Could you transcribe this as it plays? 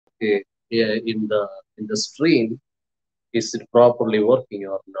okay, yeah, in the stream, is it properly working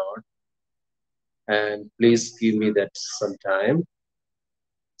or not? And please give me that some time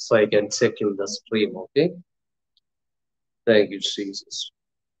so I can check in the stream. Okay. Thank you, Jesus.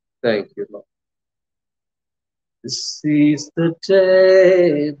 Thank you, Lord. This is the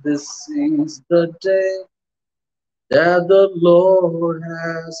day. This is the day that the Lord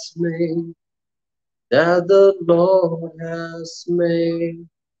has made. That the Lord has made.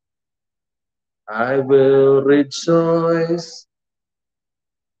 I will rejoice.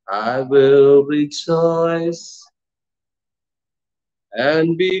 I will rejoice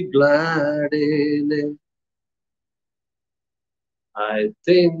and be glad in it. I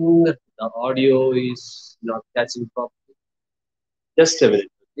think the audio is not catching properly. Just a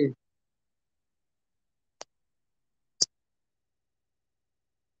minute. Okay?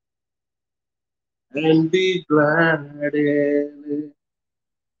 And be glad in it.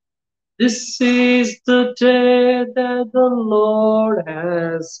 This is the day that the Lord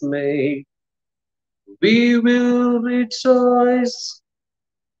has made. We will rejoice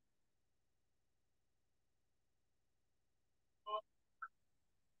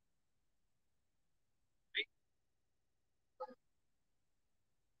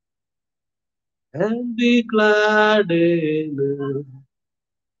and be glad in it.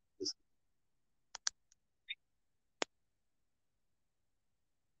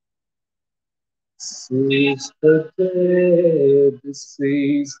 This is the day, this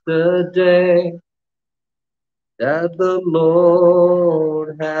is the day that the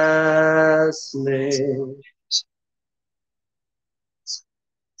Lord has made.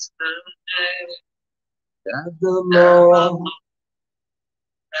 That the Lord,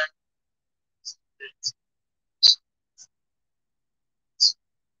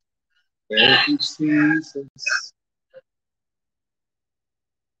 thank you, Jesus.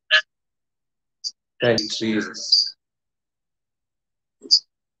 Thank you, Jesus.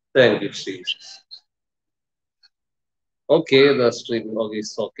 Thank you, Jesus. Okay, the stream log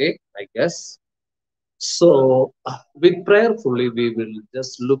is okay, I guess. So, with prayerfully, we will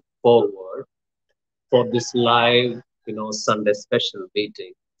just look forward for this live, Sunday special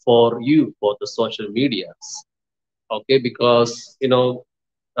meeting for you, for the social medias. Okay, because,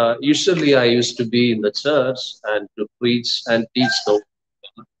 usually I used to be in the church and to preach and teach the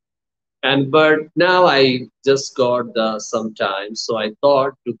and but now I just got some time, so I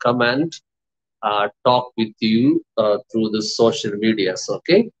thought to come and talk with you through the social medias.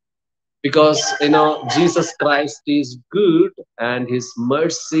 Okay, because Jesus Christ is good and His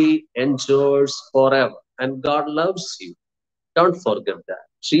mercy endures forever, and God loves you. Don't forget that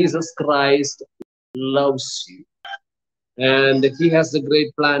Jesus Christ loves you, and He has a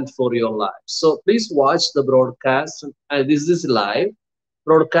great plan for your life. So please watch the broadcast. And this is live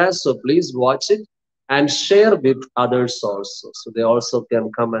broadcast, so please watch it and share with others also, so they also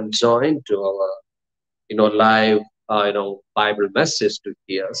can come and join to our live Bible message to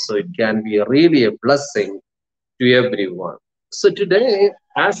hear. So it can be really a blessing to everyone. So today,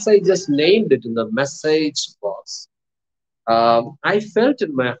 as I just named it in the message box, I felt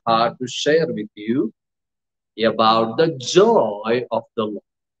in my heart to share with you about the joy of the Lord.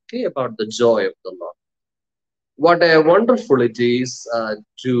 Okay, about the joy of the Lord. What a wonderful it is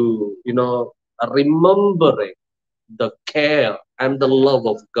to remembering the care and the love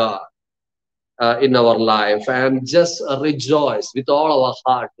of God in our life, and just rejoice with all our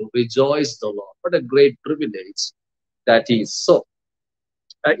heart to rejoice the Lord. What a great privilege that is. So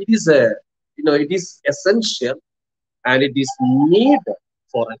it is it is essential and it is needed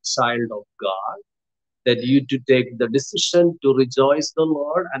for a child of God that you to take the decision to rejoice the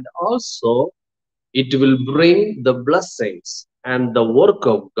Lord, and also it will bring the blessings and the work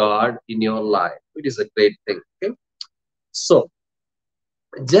of God in your life. It is a great thing. Okay? So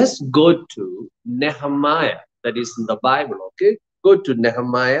just go to Nehemiah, that is in the Bible. Okay, go to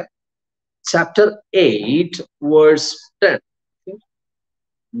Nehemiah chapter 8, verse 10. Okay?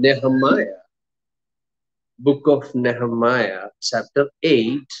 Nehemiah, book of Nehemiah, chapter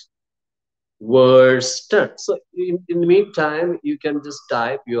 8, verse 10. So in the meantime, you can just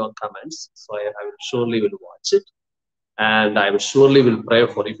type your comments. So I will surely will watch it, and I will surely will pray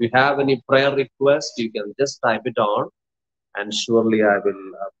for it. If you have any prayer request, you can just type it on, and surely I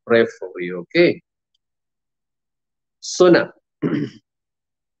will pray for you. Okay. So now,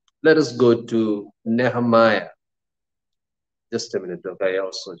 let us go to Nehemiah. Just a minute, okay? I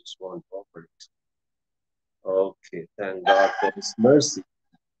also just want to open it. Okay, thank God for His mercy.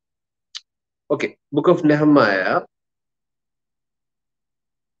 Okay, book of Nehemiah,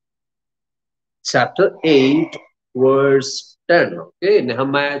 chapter 8, verse 10. Okay,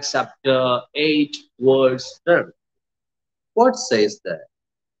 Nehemiah chapter 8, verse 10. What says there?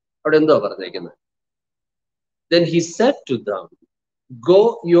 അവിടെ എന്തോ പറഞ്ഞേക്കുന്നത്? Then he said to them, go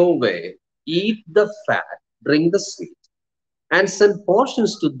your way, eat the fat, drink the sweet, and send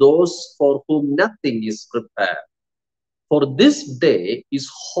portions to those for whom nothing is prepared. For this day is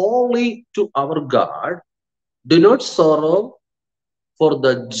holy to our God. Do not sorrow, for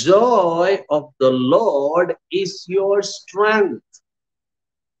the joy of the Lord is your strength.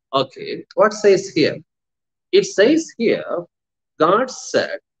 Okay, what says here? It says here, God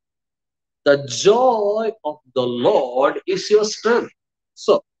said, the joy of the Lord is your strength.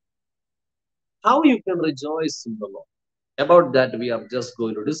 So, how you can rejoice in the Lord? About that, we are just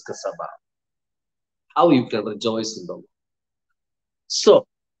going to discuss about how you can rejoice in the Lord. So,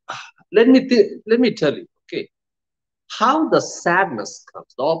 let me tell you, okay, how the sadness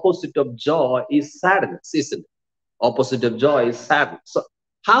comes. The opposite of joy is sadness, isn't it? Opposite of joy is sadness. So,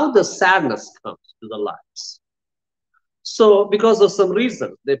 how the sadness comes to the lives. So, because of some reason,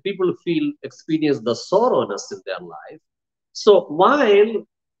 the people feel experience the sorrowness in their life. So, while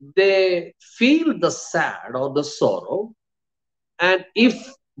they feel the sad or the sorrow, and if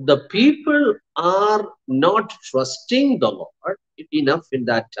the people are not trusting the Lord enough in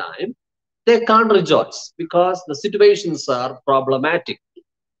that time, they can't rejoice because the situations are problematic.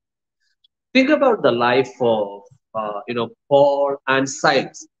 Think about the life of Paul and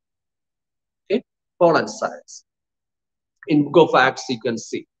Silas. Okay, Paul and Silas. In Book of Acts, you can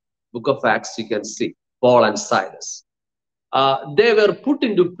see. Book of Acts, you can see Paul and Silas. They were put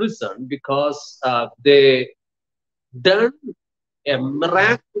into prison because they done a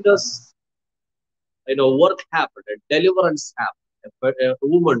miraculous work happened, a deliverance happened. A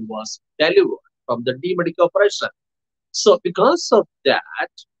woman was delivered from the demonic oppression. So because of that,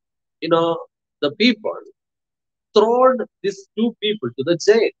 you know, the people thrown these two people to the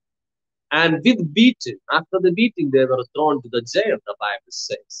jail. And with beating, after the beating, they were thrown to the jail, the Bible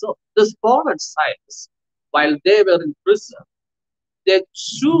says. So this Paul and Silas, while they were in prison, they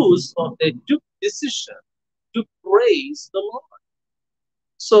choose or they took decision to praise the Lord.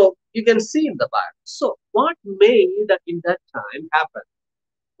 So you can see in the Bible. So what made in that time happen?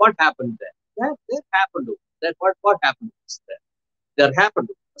 What happened there? That happened to what happened to us there? That happened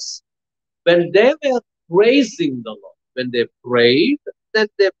to us when they were praising the Lord. When they prayed, then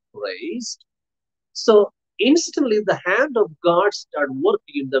they praised. So instantly the hand of God started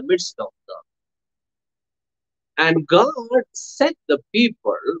working in the midst of them. And God set the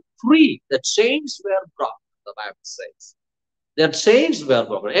people free. The chains were broken, the Bible says. Their chains were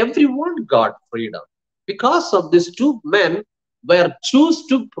broken. Everyone got freedom. Because of these two men were choose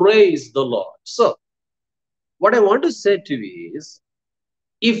to praise the Lord. So what I want to say to you is,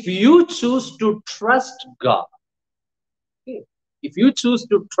 if you choose to trust God, okay, if you choose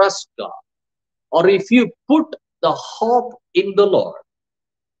to trust God, or if you put the hope in the Lord,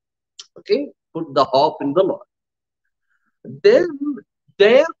 okay, put the hope in the Lord, then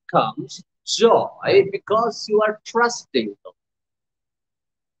there comes joy because you are trusting them.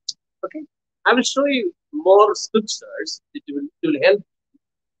 Okay, I will show you more scriptures. It will help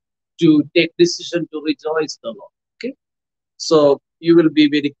to take decision to rejoice the Lord. Okay, so you will be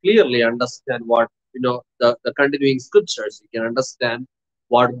very clearly understand what the continuing scriptures. You can understand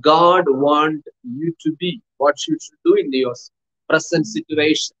what God want you to be, what you should do in your present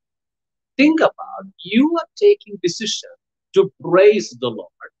situation. Think about you are taking decision to praise the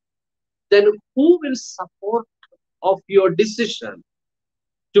Lord. Then who will support of your decision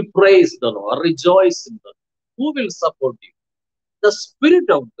to praise the Lord, rejoice in the Lord? Who will support you? The Spirit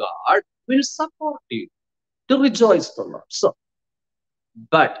of God will support you to rejoice the Lord. So,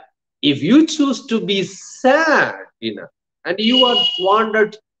 but if you choose to be sad, and you are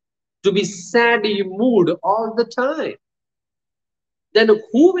wanted to be sad in mood all the time, then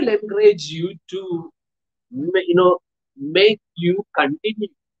who will encourage you to, make you continue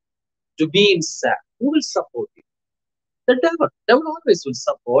to be in sad? Who will support you? The devil. Devil always will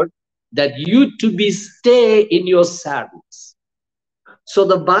support that you to be stay in your sadness. So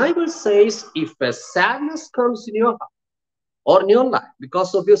the Bible says, if a sadness comes in your heart or in your life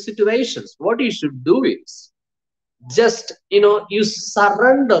because of your situations, what you should do is just you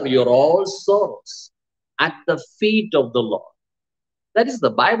surrender your all sorrows at the feet of the Lord. That is,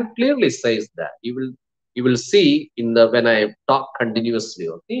 the Bible clearly says that. You will see in the when I talk continuously.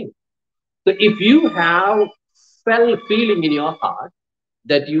 Okay, so if you have felt feeling in your heart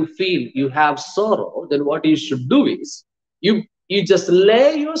that you feel you have sorrow, then what you should do is you just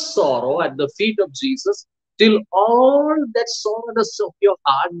lay your sorrow at the feet of Jesus till all that sorrowness of your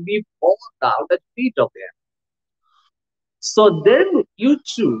heart be poured out at feet of him. So then you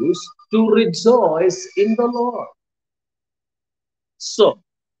choose to rejoice in the Lord. So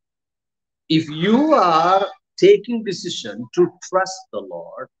if you are taking decision to trust the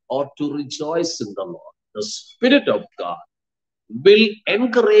Lord or to rejoice in the Lord, the Spirit of God will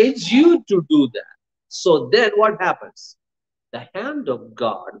encourage you to do that. So then what happens? The hand of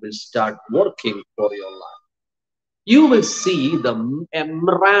God will start working for your life. You will see a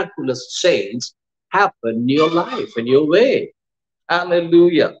miraculous change happen in your life, in your way.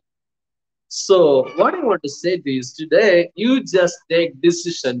 Hallelujah. So what I want to say to you is today, you just take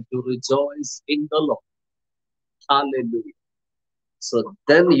decision to rejoice in the Lord. Hallelujah. So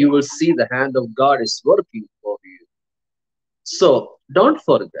then you will see the hand of God is working for you. So don't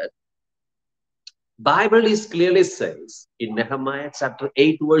forget, Bible is clearly says in Nehemiah chapter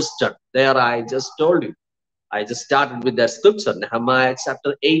 8 verse 10. There I just told you. I just started with that scripture, Nehemiah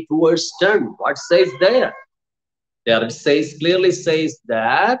chapter 8 verse 10. What says there? There it says, clearly says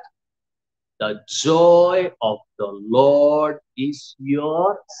that the joy of the Lord is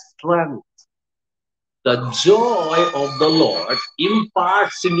your strength. The joy of the Lord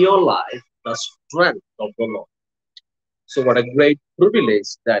imparts in your life the strength of the Lord. So, what a great privilege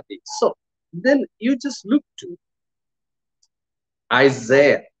that is. So, then you just look to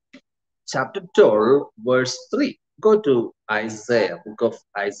Isaiah chapter 12, verse 3. Go to Isaiah, book of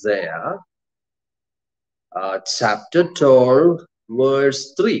Isaiah, chapter 12,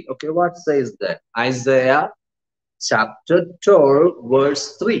 verse 3. Okay, what says that? Isaiah chapter 12,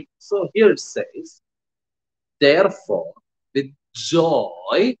 verse 3. So here it says, therefore, with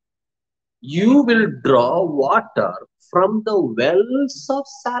joy you will draw water from the wells of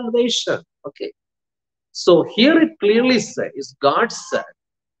salvation. Okay. So here it clearly says, God said,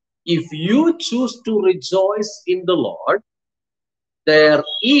 if you choose to rejoice in the Lord, there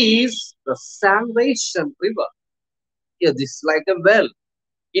is the salvation river. Yeah, this is like a well.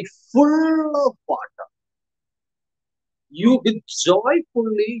 It's full of water. You with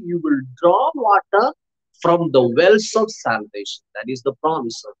joyfully you will draw water from the wells of salvation. That is the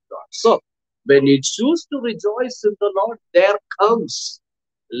promise of God. So when you choose to rejoice in the Lord, there comes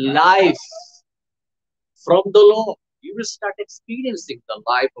life from the Lord. You will start experiencing the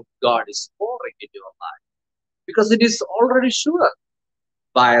life of God is pouring in your life because it is already sure.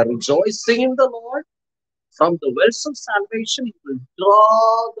 By rejoicing in the Lord from the wells of salvation, you will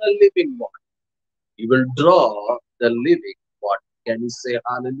draw the living water. You will draw the living water. Can you say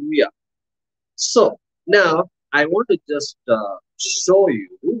hallelujah? So now I want to just show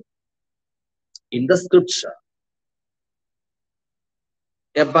you in the scripture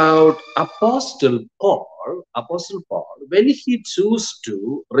about Apostle Paul, when he chose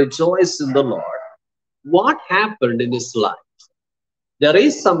to rejoice in the Lord, what happened in his life? There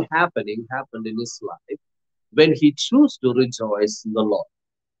is some happened in his life when he chose to rejoice in the Lord.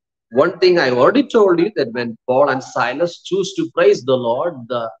 One thing I already told you that when Paul and Silas chose to praise the Lord,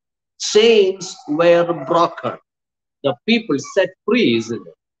 the chains were broken. The people set free, isn't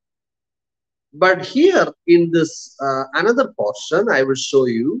it? But here in this another portion, I will show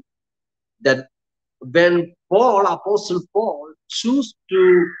you that when Apostle Paul, chose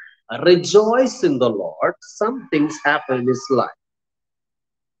to rejoice in the Lord, some things happen in his life.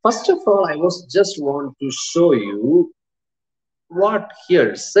 First of all, I was just want to show you what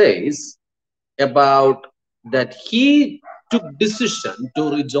here says about that he took decision to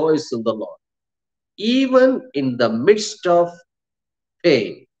rejoice in the Lord, even in the midst of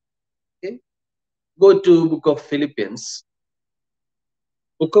pain. Okay? Go to book of Philippians,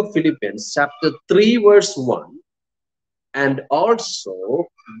 chapter 3, verse 1, and also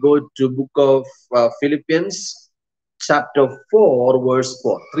go to book of Philippians, chapter 4, verse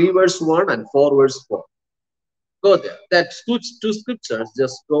 4. 3 verse 1 and 4 verse 4. Go there. That two scriptures,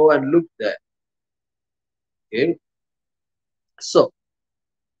 just go and look there. Okay. So,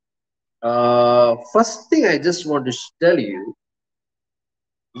 first thing I just want to tell you,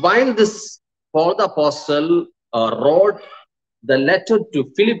 while this Paul the Apostle wrote the letter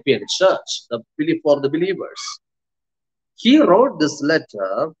to Philippian church, for the believers, he wrote this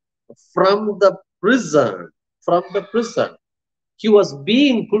letter from the prison. From the prison. He was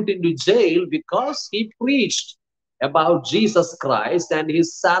being put into jail because he preached about Jesus Christ and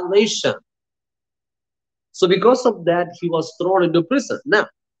his salvation. So, because of that, he was thrown into prison. Now,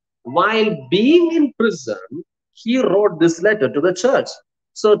 while being in prison, he wrote this letter to the church.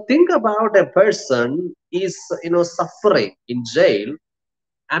 So, think about a person is suffering in jail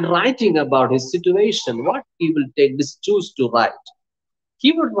and writing about his situation. What he will take this choose to write?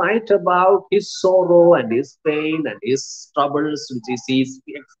 He would write about his sorrow and his pain and his troubles which he's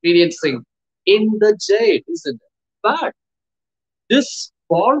experiencing in the jail, isn't it? But This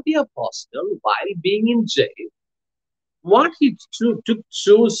Paul the Apostle, while being in jail, what he took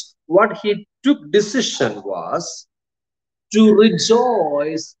decision was to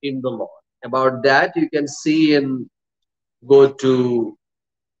rejoice in the Lord. About that, you can see in go to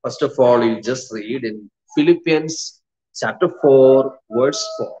first of all, you just read in Philippians chapter 4, verse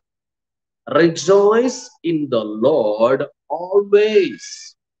 4. Rejoice in the Lord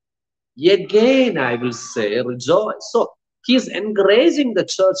always. Again, I will say, rejoice. So he's encouraging the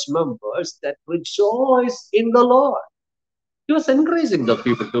church members that rejoice in the Lord. He was encouraging the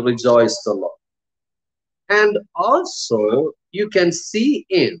people to rejoice the Lord. And also, you can see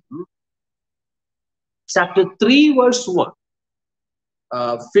in chapter 3, verse 1,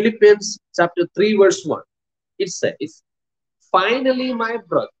 Philippians chapter 3, verse 1, it says, finally, my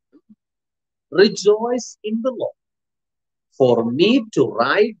brother, rejoice in the Lord. For me to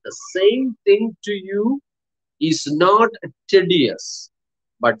write the same thing to you is not tedious,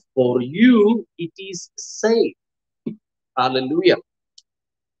 but for you it is safe. Hallelujah.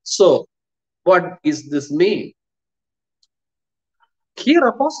 So, what is this mean? Here,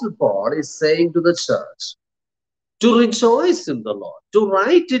 Apostle Paul is saying to the church to rejoice in the Lord, to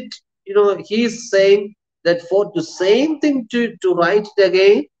write it. He is saying that for the same thing to write it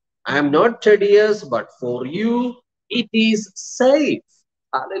again, I am not tedious, but for you it is safe.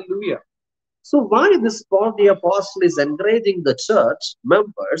 Hallelujah. So, why this Paul the Apostle is encouraging the church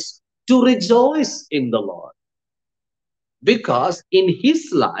members to rejoice in the Lord? Because in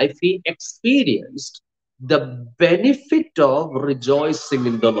his life he experienced the benefit of rejoicing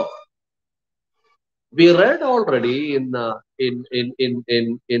in the Lord. We read already in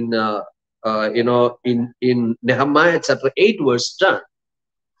Nehemiah chapter 8 verse 10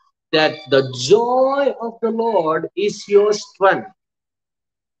 that the joy of the Lord is your strength.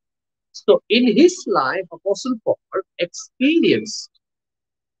 So in his life, Apostle Paul experienced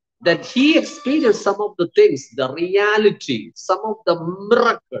he experienced some of the things, the reality, some of the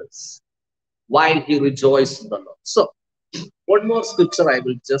miracles while he rejoiced in the Lord. So one more scripture I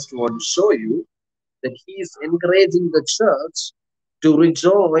will just want to show you that he is encouraging the church to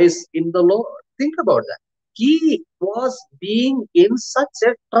rejoice in the Lord. Think about that. He was being in such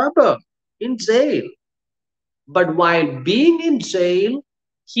a trouble in jail. But while being in jail,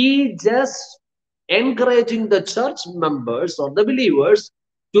 he just encouraging the church members or the believers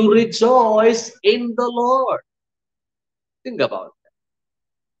to rejoice in the Lord. Think about it.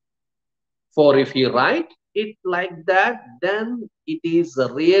 For if he write it like that, then it is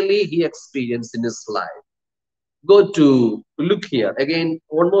really he experienced in his life. Go to look here again.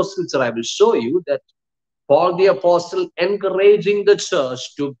 One more scripture I will show you that Paul the apostle encouraging the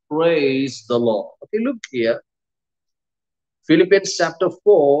church to praise the Lord. Okay, look here. Philippians chapter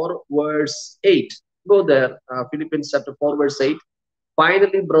 4, verse 8. Go there. Philippians chapter 4, verse 8.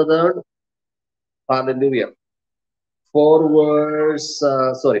 Finally, brethren, hallelujah. 4 verse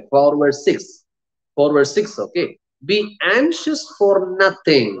 6. 4 verse 6, okay. Be anxious for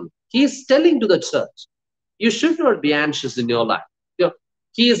nothing. He is telling to the church, you should not be anxious in your life.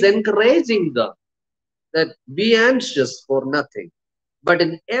 He is encouraging them that be anxious for nothing, but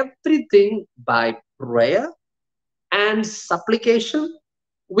in everything by prayer and supplication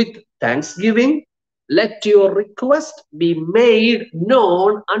with thanksgiving, let your request be made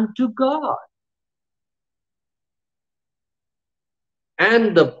known unto God.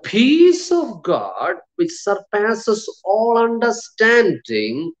 And the peace of God, which surpasses all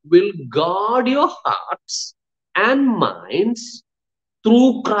understanding, will guard your hearts and minds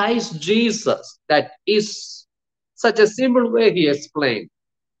through Christ Jesus. That is such a simple way he explained,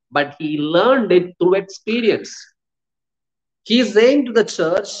 but he learned it through experience. He is saying to the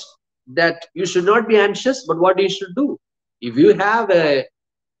church that you should not be anxious, but what you should do. If you have a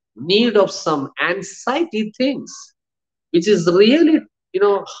need of some anxiety things, which is really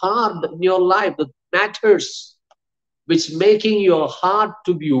hard in your life, the matters which making your heart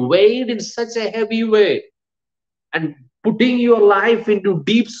to be weighed in such a heavy way and putting your life into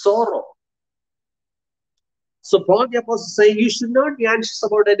deep sorrow. So Paul the apostle is saying you should not be anxious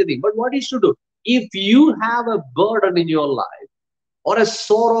about anything, but what you should do, if you have a burden in your life or a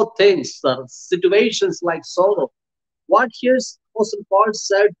sorrow things or situations like sorrow, what here's Apostle Paul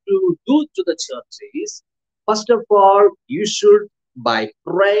said to do to the church is, first of all, you should, by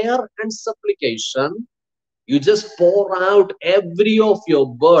prayer and supplication, you just pour out every of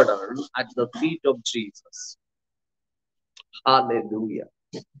your burden at the feet of Jesus. Hallelujah.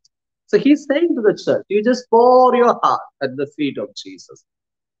 So he's saying to the church, you just pour your heart at the feet of Jesus.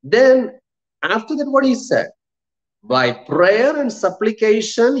 Then, after that, what he said? By prayer and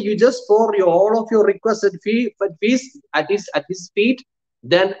supplication, you just pour your, all of your requests and feast at his feet.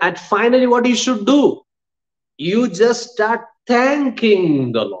 Then at finally, what you should do? You just start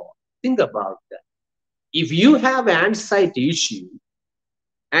thanking the Lord. Think about that. If you have anxiety issue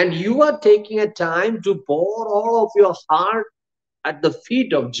and you are taking a time to pour all of your heart at the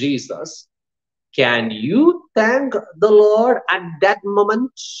feet of Jesus, can you thank the Lord at that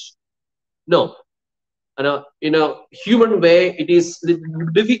moment? No. Human way, it is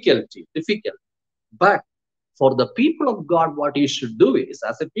difficult. But for the people of God, what you should do is,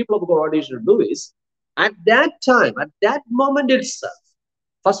 as a people of God, what you should do is, at that time, at that moment itself,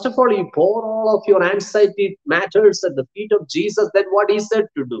 first of all, you pour all of your anxiety matters at the feet of Jesus. Then what he said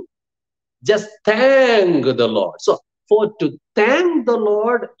to do? Just thank the Lord. So, for to thank the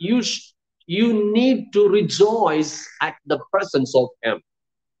Lord, you need to rejoice at the presence of Him.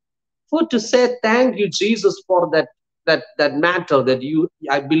 For to say thank you, Jesus, for that matter that you,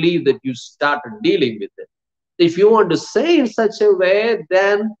 I believe that you started dealing with it. If you want to say in such a way,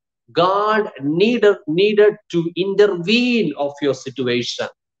 then God needed to intervene of your situation.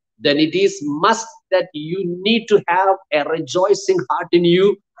 Then it is must that you need to have a rejoicing heart in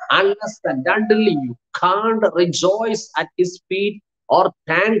you. Unless and until you can't rejoice at his feet or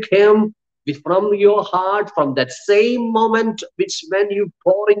thank him from your heart, from that same moment which when you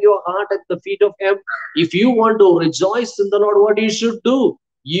pour in your heart at the feet of him, if you want to rejoice in the Lord, what you should do?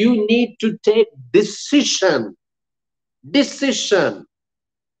 You need to take decision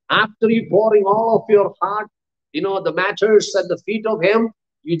after you pouring all of your heart, the matters at the feet of him.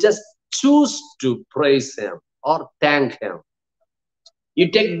 You just choose to praise him or thank him. You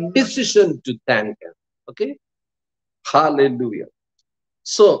take decision to thank him. Okay. Hallelujah.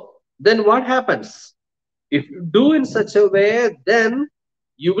 So then what happens? If you do in such a way, then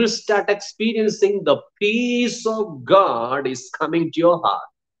you will start experiencing the peace of God is coming to your heart.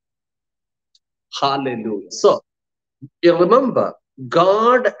 Hallelujah. So you remember,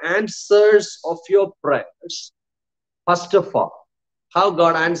 God answers of your prayers. First of all, how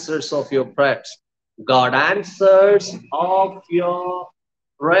God answers of your prayers? God answers of your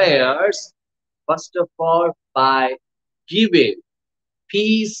prayers, first of all, by giving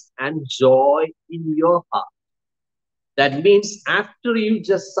peace and joy in your heart. That means after you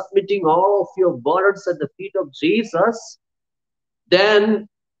just submitting all of your burdens at the feet of Jesus, then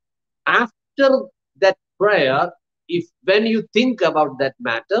after that prayer, if when you think about that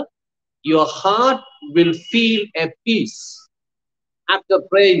matter, your heart will feel a peace after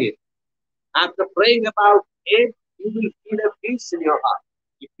praying it. After praying about it, you will feel a peace in your heart.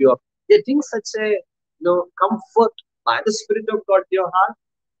 If you are getting such a comfort by the Spirit of God in your heart,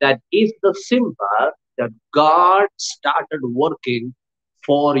 that is the symbol that God started working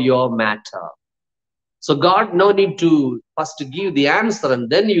for your matter. So God no need to first give the answer and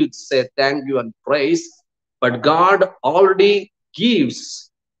then you say thank you and praise, but God already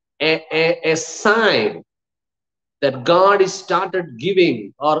gives a sign that God is started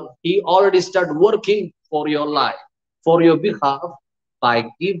giving or he already started working for your life, for your behalf by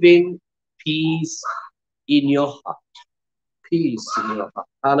giving peace in your heart. Peace in your heart.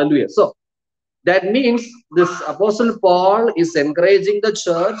 Hallelujah. So that means this Apostle Paul is encouraging the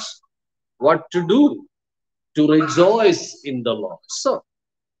church what to do to rejoice in the Lord. So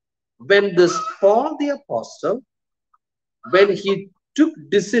when this Paul the Apostle, when he took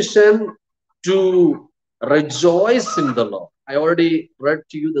decision to rejoice in the Lord, I already read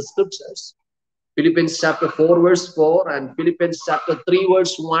to you the scriptures. Philippians chapter 4 verse 4 and Philippians chapter 3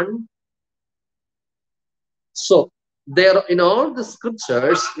 verse 1. So there in all the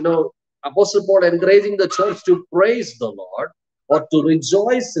scriptures, Apostle Paul encouraging the church to praise the Lord or to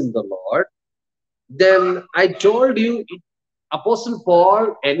rejoice in the Lord. Then I told you, Apostle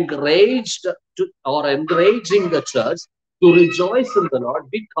Paul encouraged or encouraging the church to rejoice in the Lord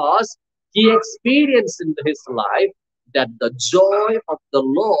because he experienced in his life that the joy of the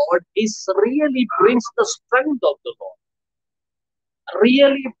Lord is really brings the strength of the Lord.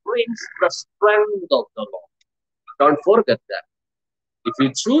 Really brings the strength of the Lord. Don't forget that. If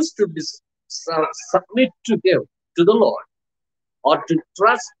you choose to submit to Him, to the Lord, or to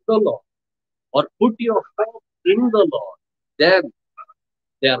trust the Lord, or put your hope in the Lord, then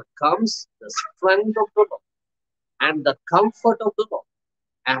there comes the strength of the Lord and the comfort of the Lord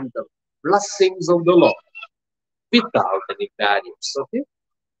and the blessings of the Lord without any barriers. Okay?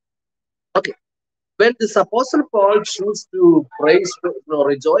 Okay. When this Apostle Paul chose to praise,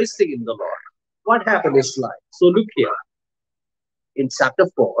 rejoicing in the Lord, what happened is like, so look here in chapter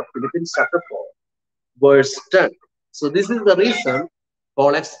 4, Philippians chapter 4, verse 10. So this is the reason.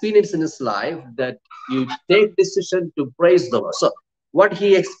 Paul experienced in his life that you take decision to praise the Lord. So what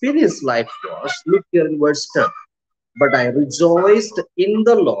he experienced life was, look here in verse 10. But I rejoiced in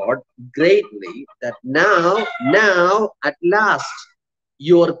the Lord greatly that now at last,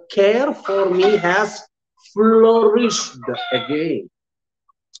 your care for me has flourished again.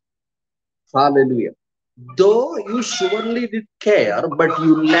 Hallelujah. Though you surely did care, but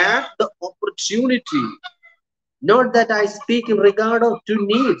you lacked the opportunity. Not that I speak in regard of to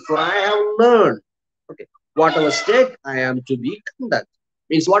need, for I have learned. Okay, whatever state I am to be conduct.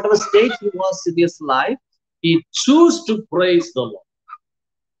 Means whatever state he was in his life, he chose to praise the Lord.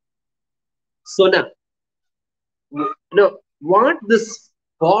 So now, what this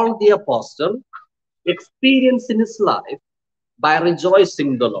Paul the Apostle experienced in his life by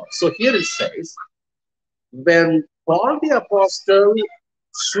rejoicing the Lord. So here it says, when Paul the Apostle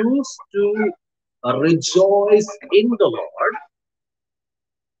chose to rejoice in the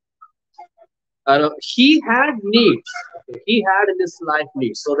Lord, he had needs. He had in his life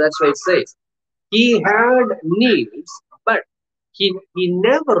needs. So that's why it says he had needs, but he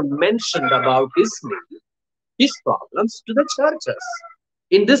never mentioned about his needs, his problems to the churches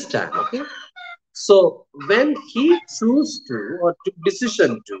in this time. Okay. So when he chose to or took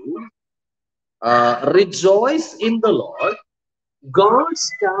decision to rejoice in the Lord, God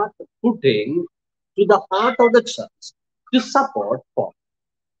started putting to the heart of the church to support Paul.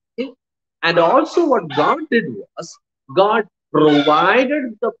 Okay? And also, what God did was God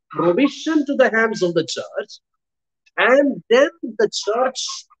provided the provision to the hands of the church, and then the church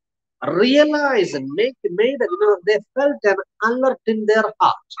realized and made they felt an alert in their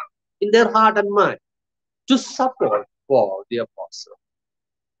heart and mind to support Paul the apostle.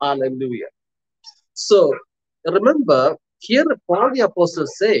 Hallelujah. So remember here Paul the apostle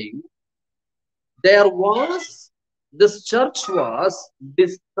saying there was this church was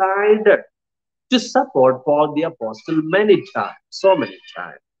decided to support Paul the apostle many times, so many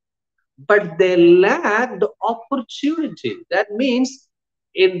times, but they lacked opportunity. That means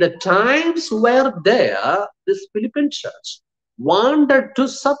in the times where there, this Philippine church wanted to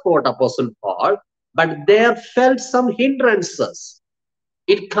support Apostle Paul, but there felt some hindrances.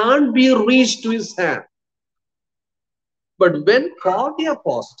 It can't be reached to his hand. But when Paul the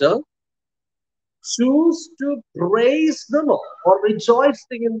apostle chose to praise the Lord or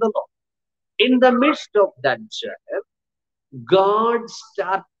rejoicing in the Lord, in the midst of that journey, God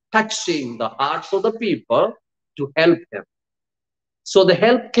started touching the hearts of the people to help him. So the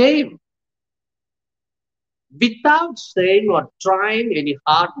help came without saying or trying any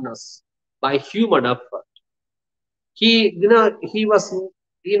hardness by human effort. He was,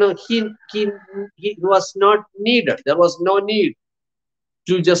 he was not needed. There was no need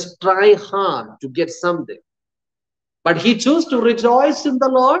to just try hard to get something. But he chose to rejoice in the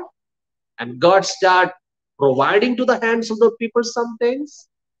Lord, and God start providing to the hands of the people some things,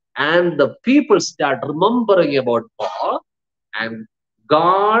 and the people start remembering about Paul, and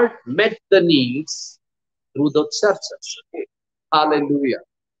God met the needs through the churches. Okay. Hallelujah.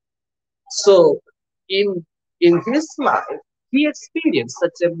 So in his life, he experienced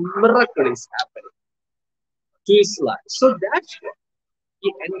such a miracle is happening to his life. So that's why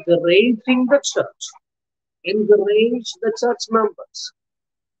he encouraging the church, encourage the church members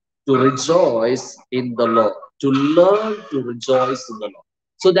to rejoice in the Lord, to learn to rejoice in the Lord.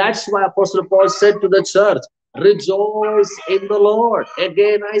 So that's why Apostle Paul said to the church, rejoice in the Lord.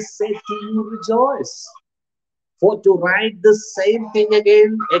 Again, I say to you, rejoice. For to write the same thing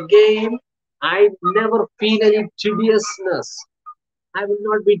again, I never feel any tediousness. I will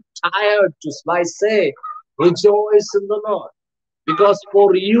not be tired to by say, rejoice in the Lord. Because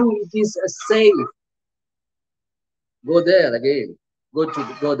for you it is a safe. Go there again.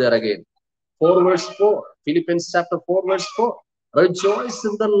 Go there again. 4 verse 4. Philippians chapter 4 verse 4. Rejoice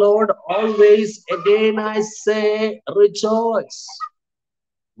in the Lord always. Again I say rejoice.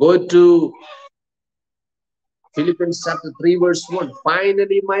 Go to Philippians chapter 3 verse 1.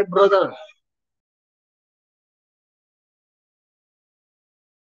 Finally, my brother.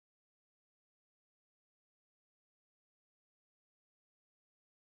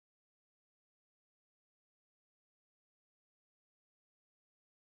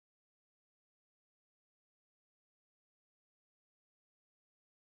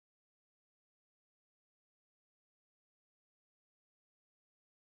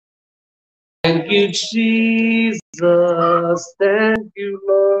 Thank you, Jesus. Thank you,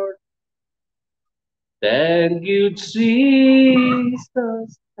 Lord. Thank you,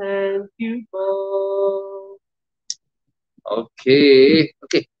 Jesus. Thank you, Lord. Okay.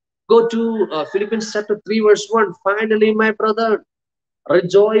 Okay. Go to Philippians chapter 3, verse 1. Finally, my brother.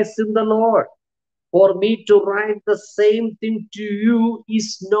 Rejoice in the Lord. For me to write the same thing to you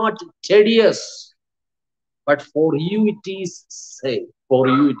is not tedious, but for you it is safe. For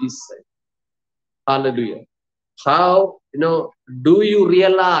you it is safe. Hallelujah. How, do you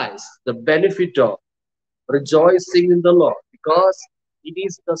realize the benefit of rejoicing in the Lord? Because it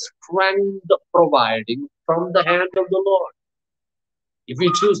is the strength providing from the hand of the Lord. If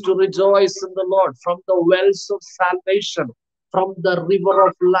you choose to rejoice in the Lord from the wells of salvation, from the river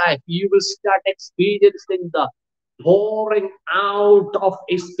of life, you will start experiencing the pouring out of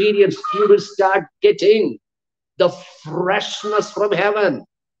experience. You will start getting the freshness from heaven.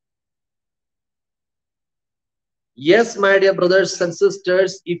 Yes, my dear brothers and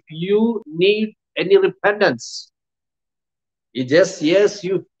sisters, if you need any repentance, you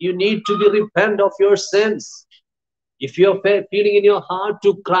need to be repent of your sins. If you're feeling in your heart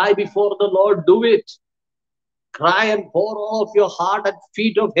to cry before the Lord, do it. Cry and pour all of your heart at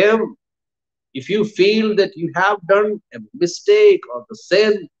feet of Him. If you feel that you have done a mistake or the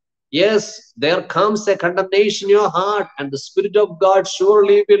sin, yes, there comes a condemnation in your heart, and the Spirit of God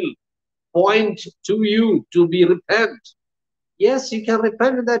surely will point to you to be repent. Yes, you can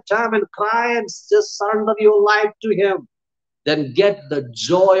repent at that time and cry and just surrender your life to Him. Then get the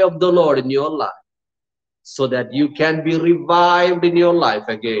joy of the Lord in your life so that you can be revived in your life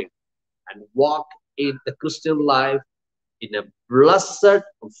again and walk in the Christian life in a blessed,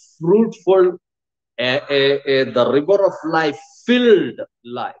 fruitful, the river of life filled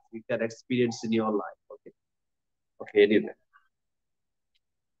life you can experience in your life. Okay. Okay, anyway.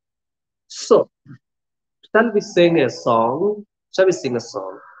 So, shall we sing a song? Shall we sing a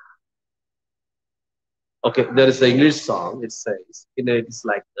song? Okay, there is an English song. It says, it's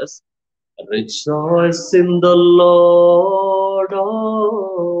like this. Rejoice in the Lord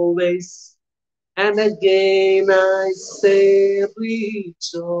always. And again I say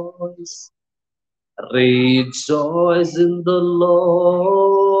rejoice. Rejoice in the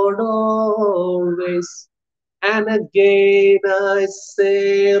Lord always. And again I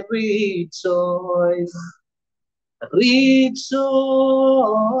say rejoice. Rejoice,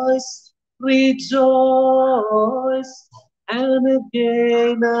 rejoice. And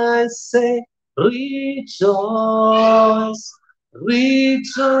again I say rejoice, rejoice,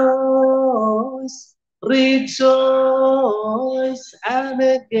 rejoice. And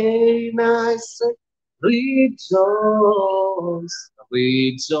again I say rejoice,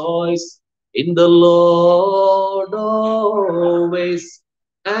 rejoice in the Lord always.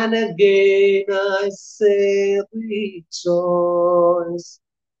 And again I say rejoice,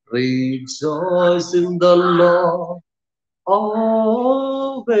 rejoice in the Lord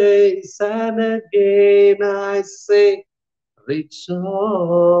always. And again I say rejoice.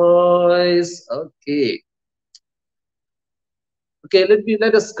 Okay. Okay,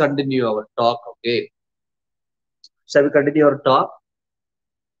 let us continue our talk. Okay. Shall we continue our talk?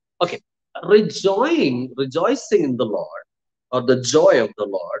 Okay. Rejoicing in the Lord, or the joy of the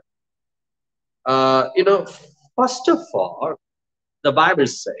Lord. Uh, you know, First of all, the Bible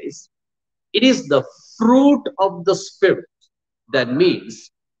says it is the fruit of the Spirit. That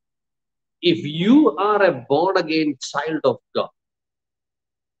means if you are a born again child of God,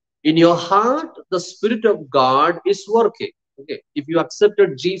 in your heart, the Spirit of God is working. Okay. If you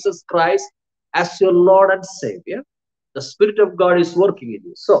accepted Jesus Christ as your Lord and Savior, the Spirit of God is working in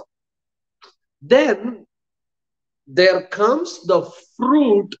you. So then there comes the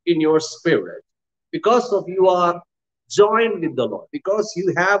fruit in your spirit because of you are joined with the Lord, because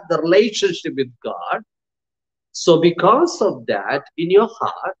you have the relationship with God. So because of that, in your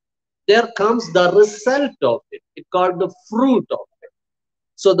heart, there comes the result of it. It's called the fruit of it.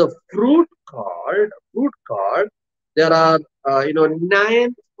 So the fruit called, there are,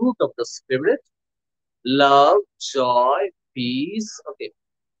 9 fruit of the Spirit: love, joy, peace, okay,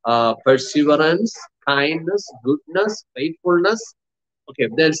 perseverance, kindness, goodness, faithfulness. Okay,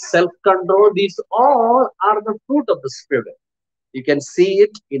 then self-control. These all are the fruit of the Spirit. You can see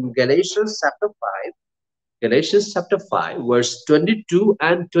it in Galatians chapter 5. Galatians chapter 5, verse 22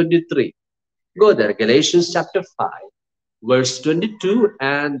 and 23. Go there. Galatians chapter 5, verse 22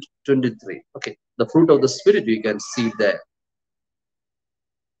 and 23. Okay, the fruit of the Spirit you can see there.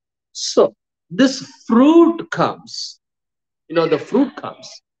 So, this fruit comes, the fruit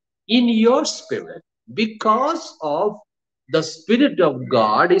comes in your spirit because of the Spirit of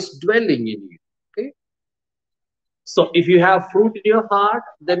God is dwelling in you. Okay. So if you have fruit in your heart,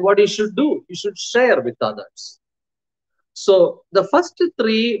 then what you should do? You should share with others. So the first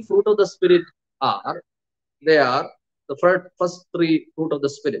 3 fruit of the Spirit are, they are the first 3 fruit of the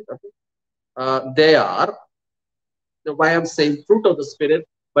Spirit. Okay? They are why I'm saying fruit of the spirit,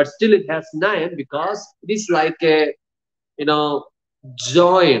 but still it has nine because it is like a you know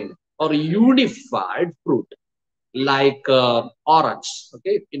joined or unified fruit, like orange.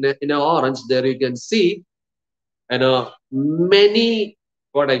 Okay, in a orange there you can see many,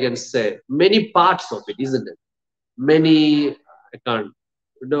 what I can say, many parts of it, isn't it? Many, I can't.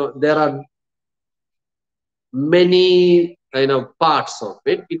 There are many parts of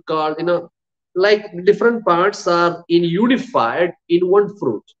it. It called like different parts are in unified in one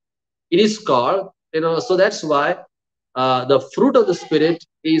fruit. It is called so that's why the fruit of the spirit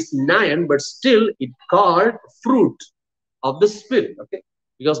is nine, but still it called fruit of the spirit. Okay,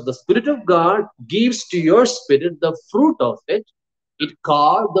 because the spirit of God gives to your spirit the fruit of it. It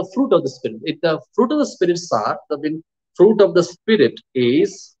called the fruit of the spirit. The fruit of the spirits are fruit of the spirit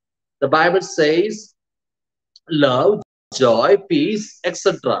is, the Bible says, love, joy, peace,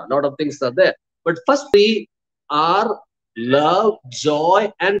 etc. A lot of things are there. But first three are love,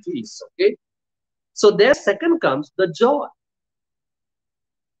 joy, and peace. Okay. So there second comes the joy.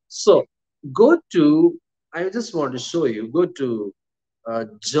 So go to, I just want to show you, go to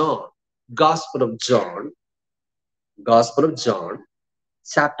John, Gospel of John, Gospel of John,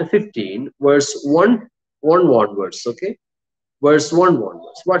 chapter 15, verse 1, 1 verse. Okay. Verse 1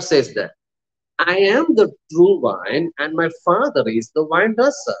 verse. What says that? I am the true vine, and my Father is the vine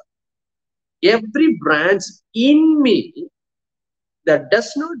dresser. Every branch in me that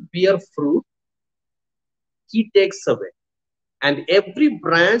does not bear fruit, he takes away. And every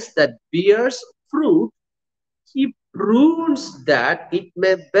branch that bears fruit, he prunes that it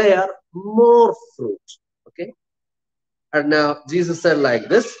may bear more fruit. Okay. And now Jesus said like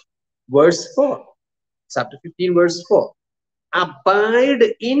this, verse 4, chapter 15, verse 4.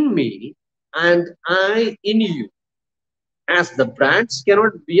 Abide in me, and I in you. As the branch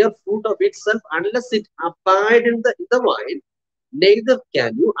cannot bear fruit of itself unless it abide in the vine, neither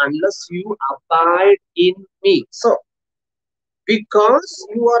can you unless you abide in me. So, because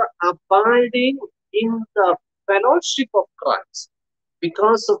you are abiding in the fellowship of Christ,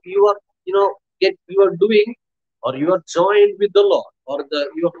 because of your, get you are doing, or you are joined with the Lord, or the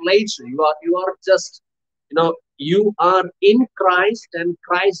your relation, you are just, you are in Christ, and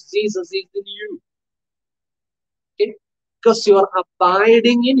Christ Jesus is in you. Okay? Because you are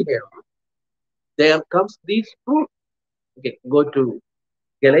abiding in Him, there comes these fruit. Okay, go to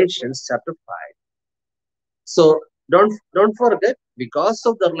Galatians chapter 5. So don't forget, because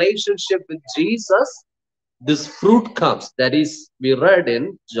of the relationship with Jesus, this fruit comes. That is, we read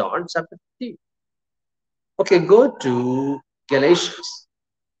in John chapter 15. Okay, go to Galatians,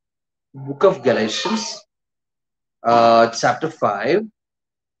 book of Galatians, chapter 5,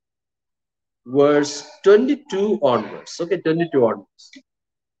 verse 22 onwards. Okay, 22 onwards.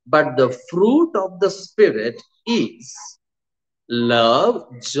 But the fruit of the Spirit is love,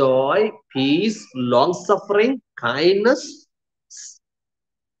 joy, peace, long suffering, kindness,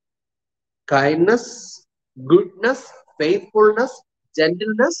 goodness, faithfulness,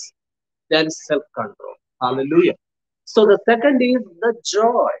 gentleness, then self control. Hallelujah. So the second is the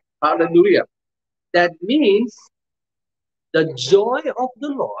joy. Hallelujah. That means the joy of the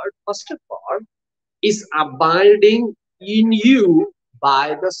Lord, first of all, is abiding in you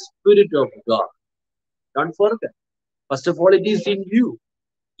by the Spirit of God. Don't forget. First of all, it is in you.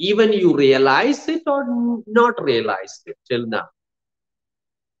 Even you realize it or not realize it till now.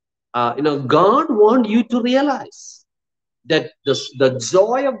 God wants you to realize that the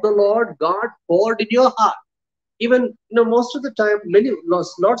joy of the Lord God poured in your heart. Even most of the time,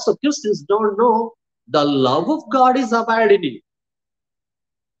 lots of Christians don't know the love of God is abiding in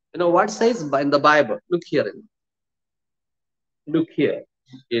you. What says in the Bible? Look here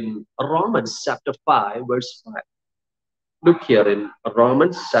in Romans chapter 5, verse 5. Look here in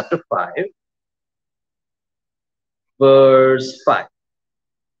Romans chapter 5, verse 5.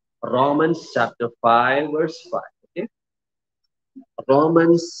 Romans chapter 5, verse 5. Okay.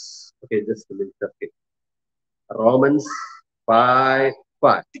 Romans, okay, just a minute. Okay. Romans 5,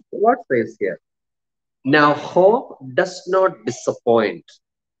 5. What says here? Now hope does not disappoint,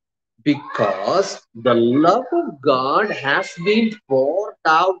 because the love of God has been poured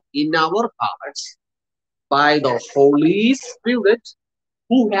out in our hearts by the Holy Spirit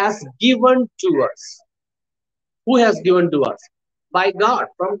who has given to us. Who has given to us? By God.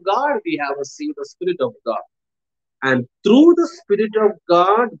 From God we have received the Spirit of God. And through the Spirit of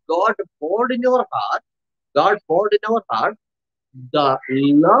God, God poured in our heart, God poured in our heart the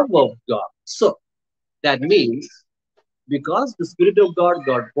love of God. So that means because the Spirit of God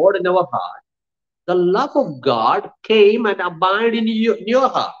poured in our heart, the love of God came and abided in your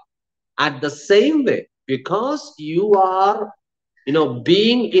heart. At the same way, because you are,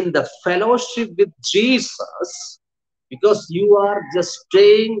 being in the fellowship with Jesus, because you are just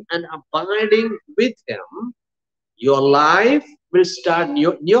staying and abiding with him, your life will start, in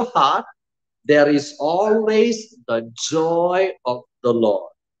your heart, there is always the joy of the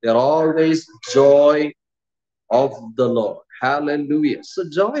Lord. There always joy of the Lord. Hallelujah. So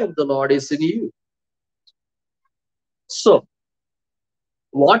joy of the Lord is in you. So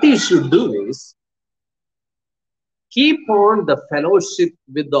what you should do is keep on the fellowship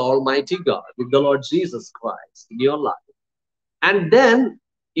with the Almighty God, with the Lord Jesus Christ in your life. And then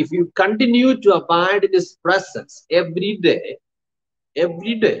if you continue to abide in his presence every day,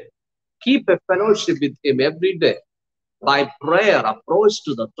 keep a fellowship with him every day by prayer, approach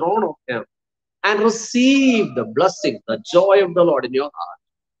to the throne of him and receive the blessing, the joy of the Lord in your heart.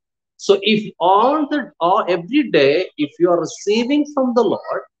 So if or every day, if you are receiving from the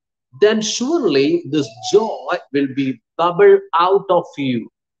Lord, then surely this joy will be bubbled out of you.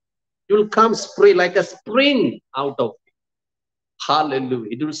 It will come spring like a spring out of you.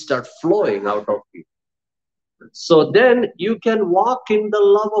 Hallelujah. It will start flowing out of you. So then you can walk in the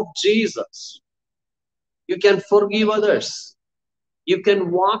love of Jesus. You can forgive others. You can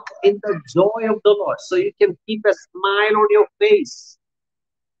walk in the joy of the Lord. So you can keep a smile on your face.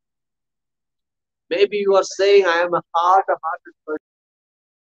 Maybe you are saying, I am a hard-hearted person.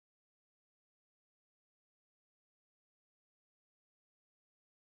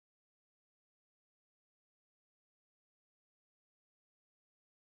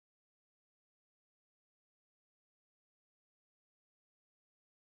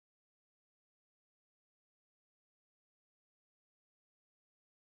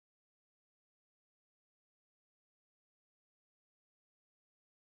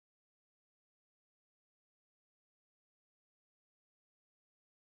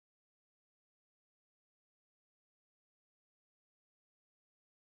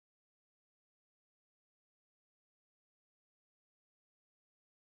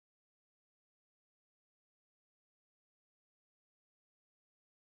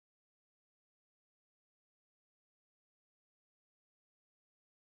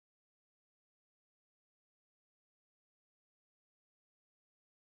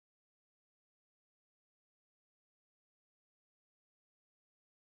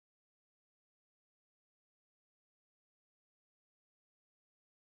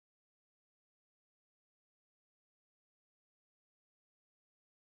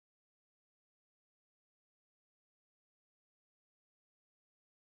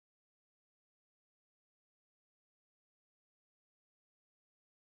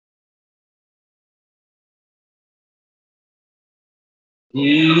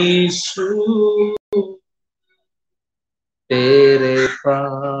 यीशु तेरे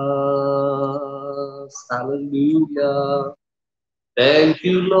पास. Hallelujah. Thank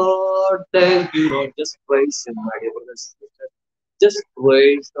you, Lord. Thank you, Lord. Just praise him, my dear brothers and sisters. Just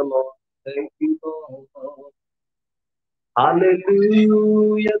praise the Lord. Thank you, Lord.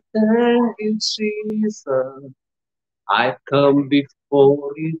 Hallelujah. Thank you, Jesus. I come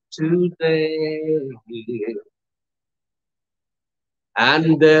before you today.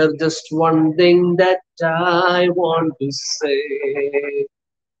 And there's just one thing that I want to say.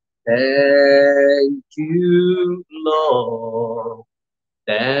 Thank you, Lord.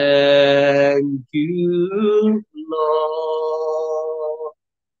 Thank you, Lord.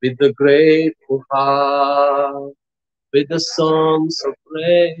 With a grateful heart, with the songs of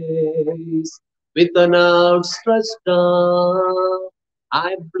praise, with an outstretched arm,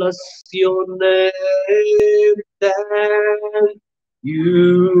 I bless your name. Thank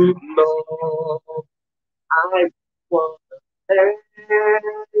you, Lord. I want to thank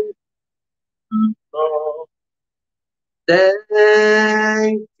you, Lord.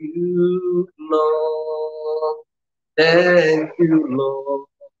 Thank you, Lord. Thank you, Lord.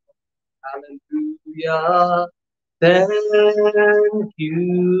 Hallelujah. Thank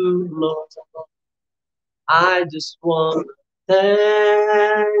you, Lord. I just want to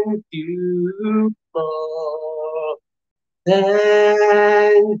thank you, Lord.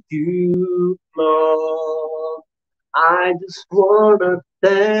 Thank you, Lord. I just want to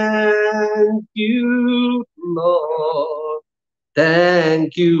thank you, Lord.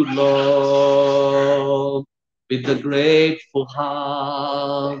 Thank you, Lord, with a grateful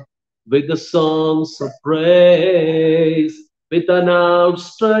heart, with the songs of praise, with an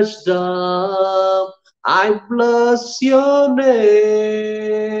outstretched arm. I bless your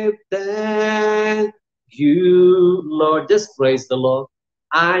name. Thank you, Lord. Just praise the Lord.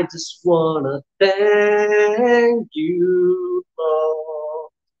 I just want to thank you, Lord.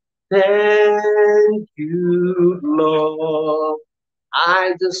 Thank you, Lord.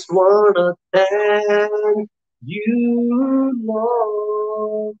 I just wanna thank you,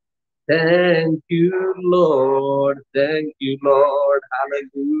 Lord. Thank you, Lord. Thank you, Lord.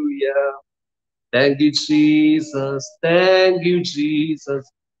 Hallelujah. Thank you, Jesus. Thank you, Jesus.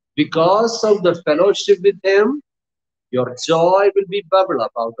 Because of the fellowship with Him, your joy will be bubble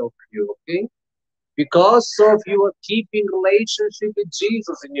up out of you, okay? Because of your keeping relationship with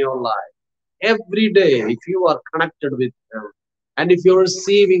Jesus in your life. Every day, if you are connected with Him and if you're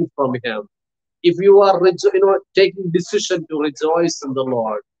receiving from Him, if you are taking decision to rejoice in the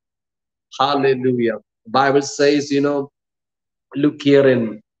Lord, hallelujah. Bible says, look here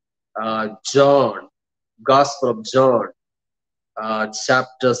in John, Gospel of John,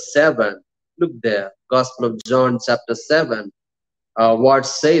 chapter 7. Look there, Gospel of John, chapter 7. What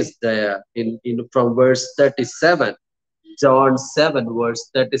says there in from verse 37? John 7,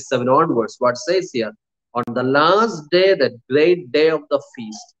 verse 37 onwards. What says here? On the last day, the great day of the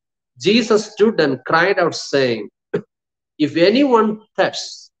feast, Jesus stood and cried out, saying, if anyone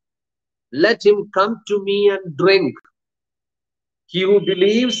thirsts, let him come to me and drink. He who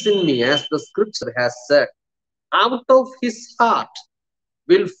believes in me, as the scripture has said, out of his heart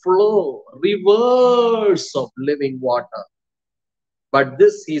will flow rivers of living water. But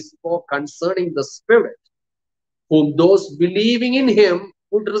this he spoke concerning the Spirit, whom those believing in him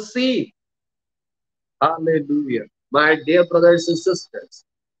would receive. Hallelujah. My dear brothers and sisters,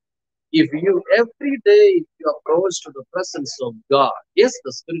 if you every day if you approach to the presence of God, yes,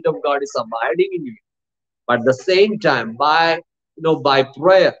 the Spirit of God is abiding in you, but at the same time, by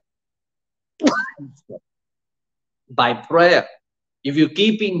prayer, by prayer, if you're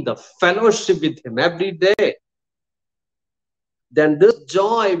keeping the fellowship with Him every day, then this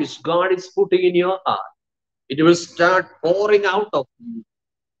joy which God is putting in your heart, it will start pouring out of you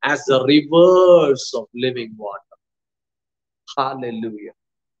as the rivers of living water. Hallelujah.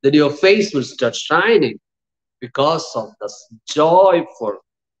 Then your face will start shining because of the joyful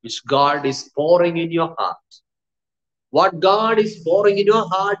which God is pouring in your heart. What God is pouring in your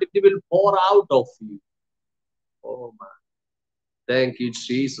heart, it will pour out of you. Oh my. Thank you,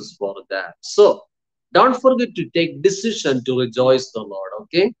 Jesus, for that. So don't forget to take decision to rejoice the Lord,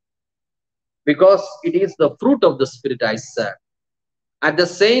 okay? Because it is the fruit of the Spirit, I said. At the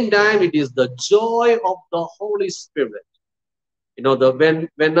same time, it is the joy of the Holy Spirit.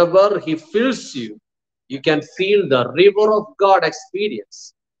 Whenever He fills you, you can feel the river of God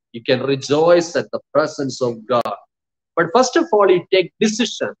experience. You can rejoice at the presence of God. But first of all, you take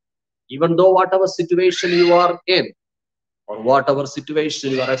decision, even though whatever situation you are in, or whatever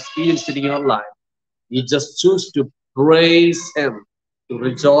situation you are experiencing in your life, you just choose to praise Him, to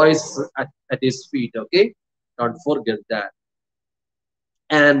rejoice at His feet, okay? Don't forget that.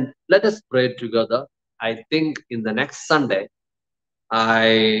 And let us pray together. I think in the next Sunday,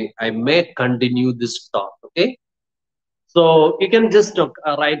 I may continue this talk, okay? So you can just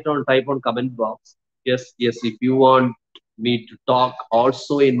type on comment box. Yes, yes, if you want me to talk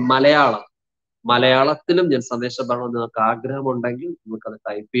also in Malayalam. മലയാളത്തിലും ഞാൻ സന്ദേശം പറയണം നിങ്ങൾക്ക് ആഗ്രഹമുണ്ടെങ്കിൽ നമുക്കത്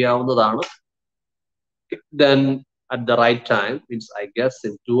type ചെയ്യാവുന്നതാണ്. Then at the right time, means I guess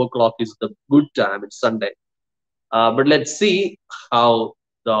in 2 o'clock is the good time, it's Sunday. But let's see how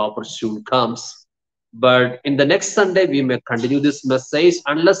the opportunity comes. But in the next Sunday, we may continue this message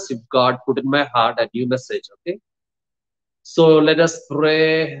unless if God put in my heart a new message, okay? So let us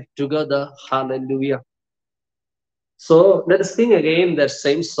pray together. Hallelujah. So let us sing again that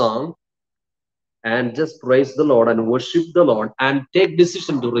same song and just praise the Lord and worship the Lord and take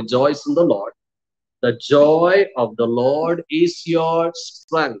decision to rejoice in the Lord. The joy of the Lord is your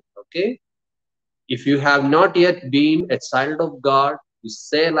strength, okay? If you have not yet been a child of God, you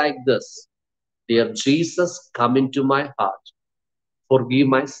say like this, dear Jesus, come into my heart. Forgive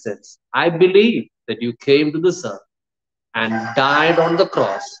my sins. I believe that you came to this earth and died on the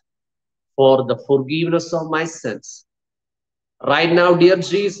cross for the forgiveness of my sins. Right now, dear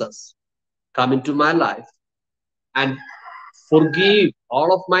Jesus, come into my life and forgive all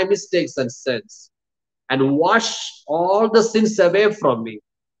of my mistakes and sins and wash all the sins away from me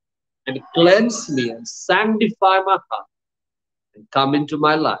and cleanse me and sanctify my heart and come into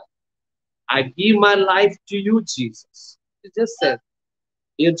my life. I give my life to you, Jesus. He just said,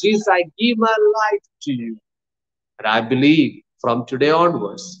 dear Jesus, I give my life to you. And I believe from today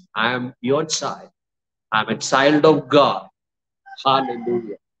onwards, I am your child. I'm a child of God.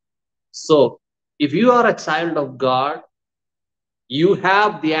 Hallelujah. So, if you are a child of God, you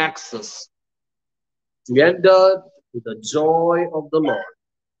have the access to enter to the joy of the Lord.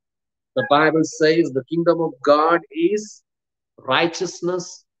 The Bible says the kingdom of God is righteousness,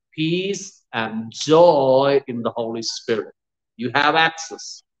 peace and joy in the Holy Spirit. You have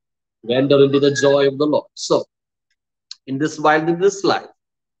access to enter into the joy of the Lord. So, in this while in this life,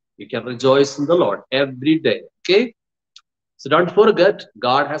 you can rejoice in the Lord every day. Okay? So don't forget,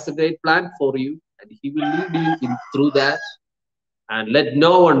 God has a great plan for you, and He will lead you in through that. And let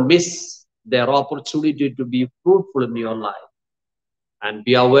no one miss their opportunity to be fruitful in your life. And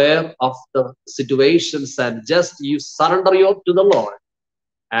be aware of the situations, and just you surrender your to the Lord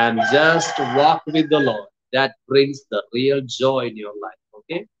and just walk with the Lord. That brings the real joy in your life.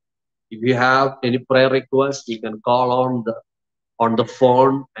 Okay. If you have any prayer request, you can call on the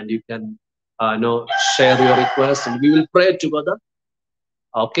phone, and you can share your request, and we will pray together.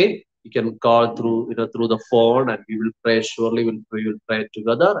 Okay, you can call through through the phone, and we will pray. Surely we will pray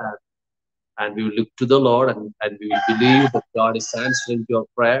together, and we will look to the Lord, and we will believe that God is answering your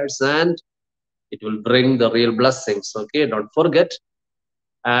prayers, and it will bring the real blessings. Okay, don't forget.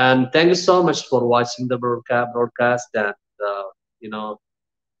 And thank you so much for watching the broadcast. And you know,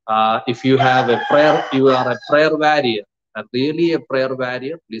 if you have a prayer, you are a prayer warrior, really a prayer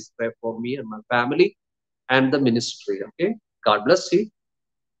warrior. Please pray for me and my family and the ministry. Okay, God bless you.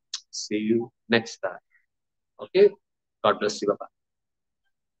 See you next time. Okay, God bless you. Bye bye.